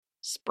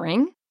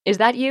Spring? Is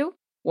that you?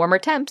 Warmer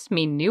temps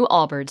mean new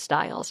Allbirds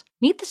styles.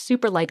 Meet the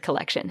Super Light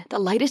Collection, the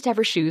lightest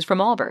ever shoes from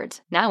Allbirds,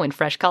 now in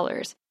fresh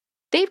colors.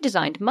 They've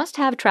designed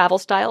must-have travel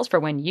styles for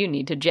when you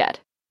need to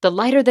jet. The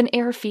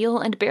lighter-than-air feel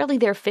and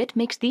barely-there fit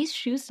makes these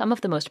shoes some of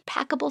the most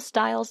packable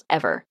styles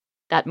ever.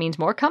 That means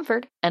more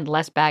comfort and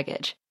less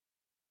baggage.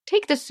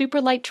 Take the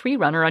Super Light Tree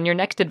Runner on your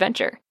next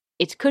adventure.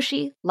 Its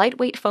cushy,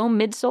 lightweight foam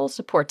midsole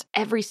supports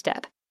every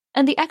step,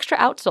 and the extra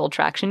outsole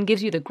traction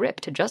gives you the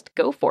grip to just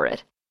go for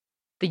it.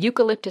 The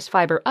eucalyptus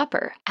fiber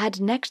upper adds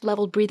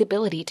next-level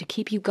breathability to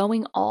keep you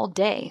going all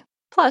day.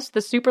 Plus, the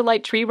Super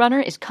Light Tree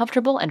Runner is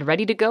comfortable and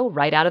ready to go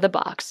right out of the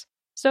box.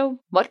 So,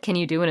 what can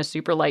you do in a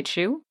super light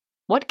shoe?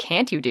 What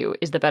can't you do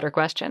is the better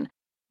question.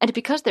 And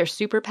because they're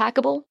super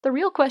packable, the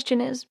real question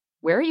is,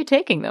 where are you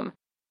taking them?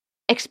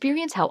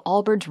 Experience how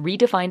Allbirds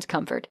redefines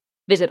comfort.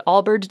 Visit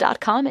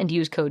allbirds.com and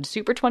use code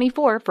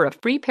SUPER24 for a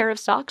free pair of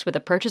socks with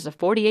a purchase of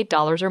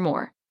 $48 or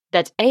more.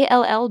 That's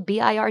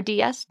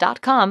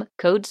ALLBIRDS.com,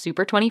 code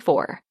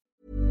SUPER24.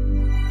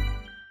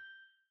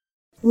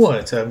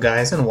 What's up,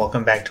 guys, and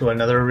welcome back to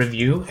another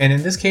review. And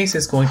in this case,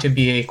 it's going to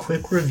be a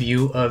quick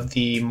review of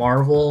the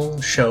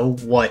Marvel show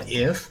What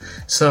If.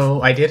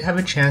 So I did have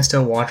a chance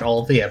to watch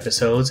all of the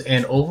episodes,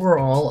 and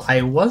overall,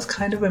 I was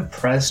kind of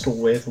impressed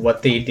with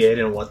what they did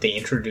and what they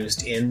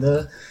introduced in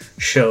the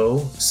show.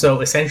 So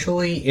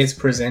essentially, it's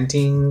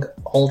presenting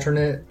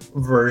alternate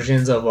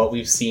versions of what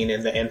we've seen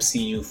in the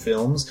MCU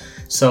films.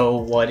 So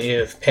what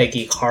if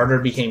Peggy Carter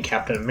became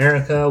Captain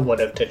America? What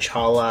if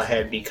T'Challa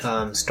had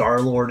become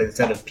Star-Lord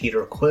instead of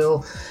Peter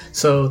Quill?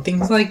 So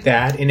things like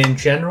that. And in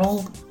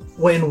general,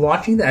 when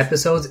watching the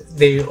episodes,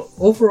 they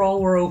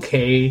overall were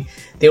okay.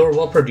 They were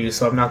well produced,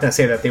 so I'm not going to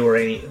say that they were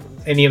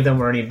any of them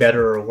were any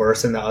better or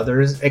worse than the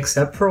others,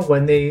 except for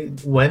when they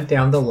went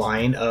down the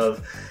line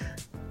of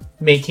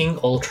making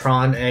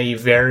Ultron a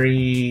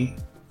very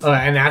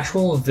an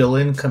actual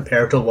villain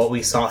compared to what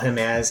we saw him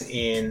as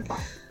in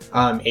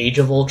Age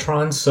of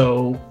Ultron.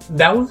 So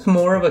that was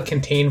more of a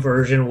contained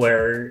version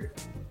where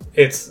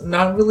it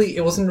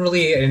wasn't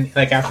really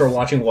like, after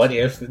watching What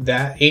If,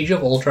 that Age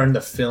of Ultron, the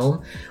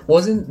film,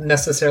 wasn't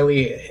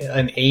necessarily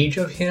an age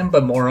of him,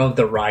 but more of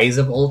the rise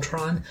of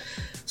Ultron.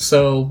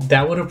 So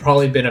that would have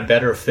probably been a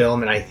better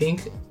film, and I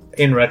think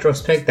in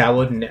retrospect, that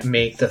would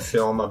make the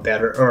film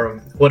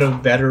would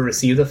have better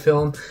received the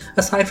film,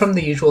 aside from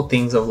the usual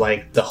things of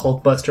like the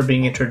Hulkbuster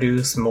being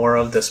introduced, more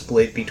of the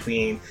split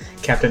between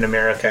Captain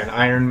America and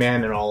Iron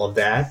Man and all of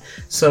that.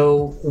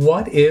 So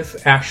What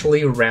If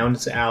actually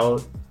rounds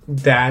out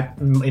that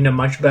in a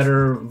much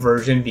better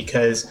version,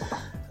 because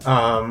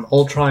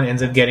Ultron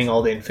ends up getting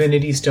all the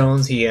Infinity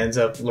Stones. He ends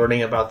up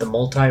learning about the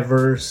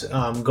multiverse,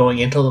 going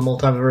into the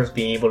multiverse,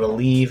 being able to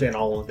leave, and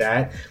all of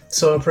that.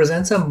 So it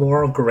presents a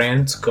more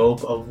grand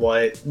scope of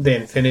what the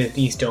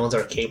Infinity Stones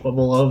are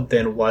capable of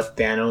than what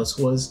Thanos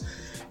was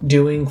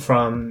doing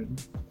from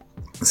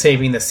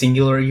saving the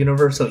singular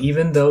universe. So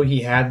even though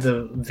he had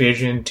the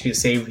vision to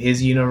save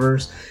his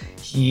universe,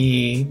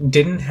 he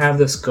didn't have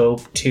the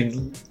scope to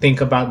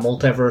think about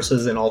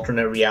multiverses and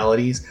alternate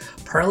realities,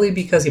 partly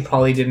because he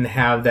probably didn't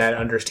have that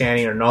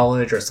understanding or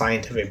knowledge or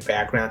scientific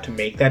background to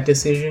make that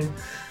decision.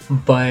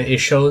 But it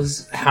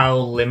shows how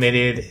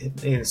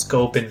limited in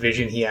scope and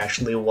vision he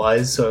actually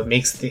was, so it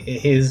makes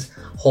his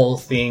whole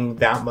thing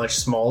that much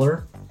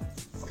smaller.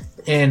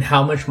 And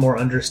how much more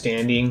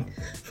understanding,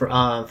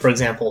 for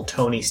example,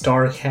 Tony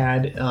Stark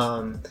had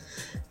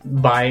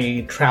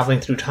by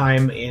traveling through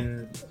time,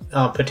 in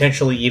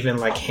potentially even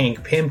like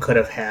Hank Pym could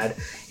have had,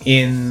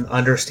 in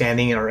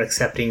understanding or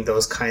accepting the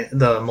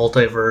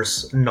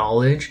multiverse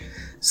knowledge.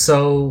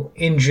 So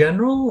in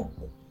general,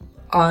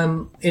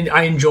 I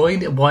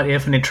enjoyed What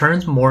If, and it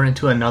turns more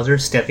into another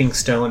stepping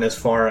stone as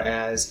far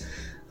as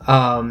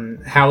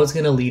how it's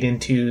going to lead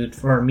into,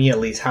 for me at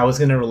least, how it's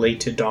going to relate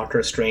to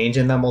Doctor Strange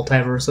in the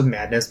Multiverse of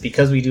Madness,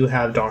 because we do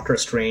have Doctor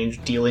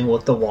Strange dealing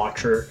with the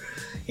Watcher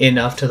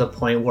enough to the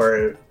point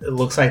where it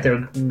looks like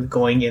they're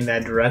going in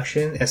that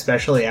direction,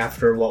 especially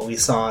after what we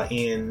saw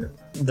in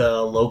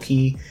the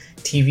Loki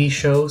TV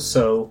show.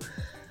 So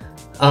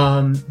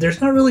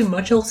there's not really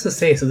much else to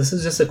say. So this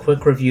is just a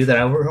quick review that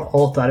I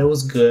overall thought it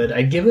was good.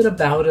 I'd give it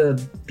about a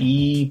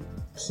B+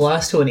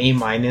 to an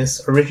A-.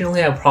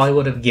 Originally, I probably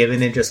would have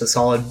given it just a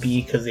solid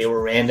B because they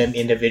were random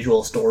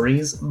individual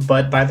stories.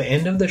 But by the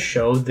end of the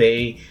show,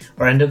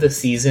 end of the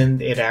season,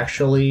 it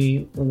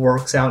actually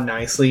works out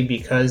nicely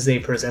because they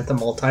present the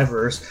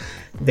multiverse.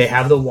 They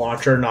have the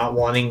Watcher not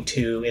wanting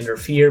to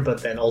interfere,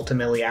 but then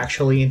ultimately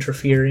actually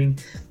interfering.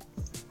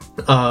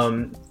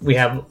 We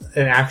have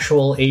an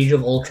actual Age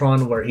of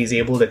Ultron where he's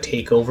able to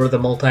take over the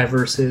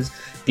multiverses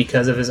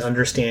because of his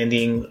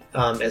understanding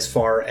as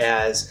far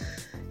as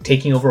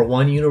taking over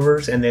one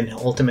universe and then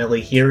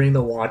ultimately hearing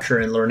the Watcher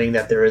and learning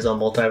that there is a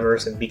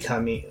multiverse,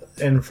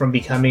 and from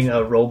becoming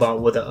a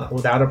robot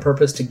without a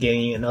purpose to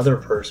gaining another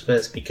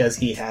purpose because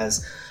he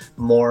has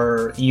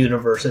more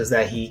universes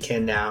that he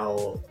can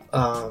now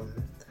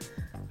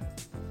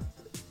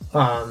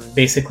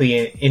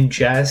basically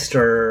ingest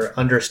or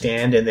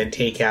understand and then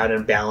take out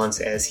and balance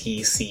as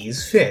he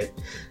sees fit.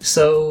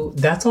 So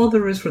that's all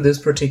there is for this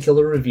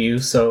particular review.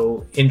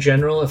 So in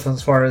general,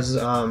 as far as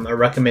a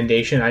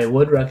recommendation, I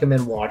would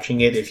recommend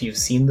watching it if you've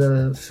seen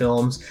the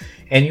films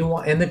and you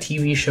want, and the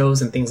TV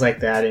shows and things like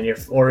that. And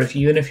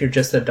even if you're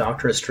just a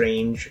Doctor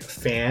Strange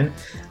fan,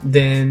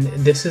 then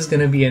this is going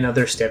to be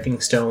another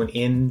stepping stone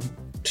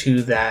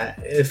into that.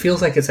 It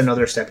feels like it's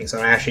another stepping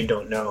stone. I actually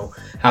don't know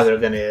how they're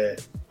going to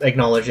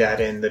acknowledge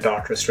that in the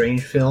Doctor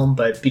Strange film,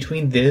 but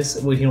between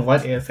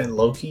What If and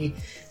Loki,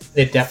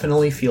 it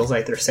definitely feels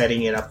like they're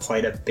setting it up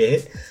quite a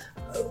bit.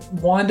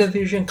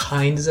 WandaVision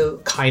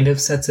kind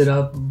of sets it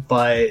up,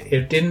 but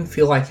it didn't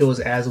feel like it was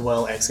as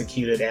well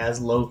executed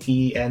as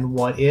Loki and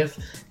What If.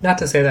 Not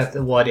to say that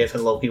the What If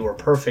and Loki were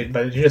perfect,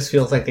 but it just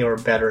feels like they were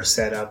better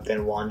set up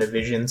than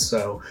WandaVision.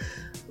 So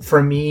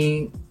for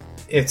me,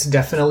 it's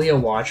definitely a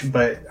watch,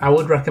 but I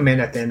would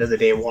recommend at the end of the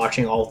day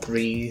watching all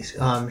three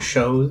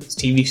shows,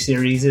 TV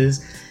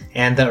series,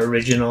 and the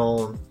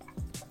original.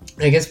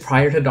 I guess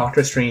prior to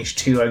Doctor Strange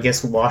 2, I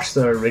guess watch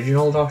the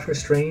original Doctor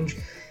Strange,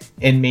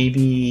 and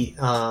maybe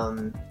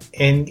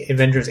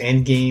Avengers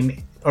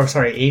Endgame,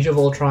 Age of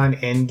Ultron,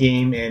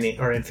 Endgame,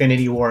 or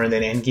Infinity War, and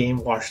then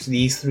Endgame. Watch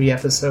these 3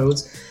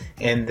 episodes,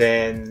 and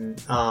then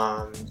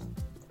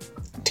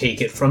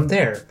take it from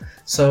there.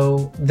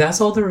 So that's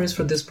all there is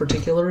for this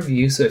particular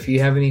review. So if you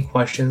have any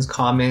questions,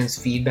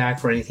 comments,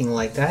 feedback, or anything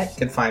like that, you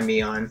can find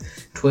me on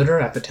Twitter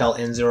at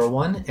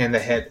PatelN01, and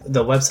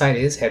the website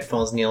is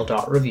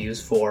headphonesneil.reviews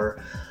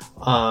for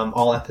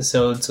all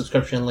episode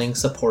subscription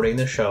links supporting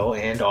the show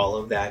and all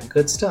of that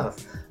good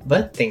stuff.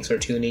 But thanks for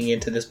tuning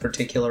into this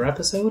particular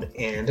episode,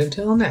 and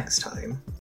until next time.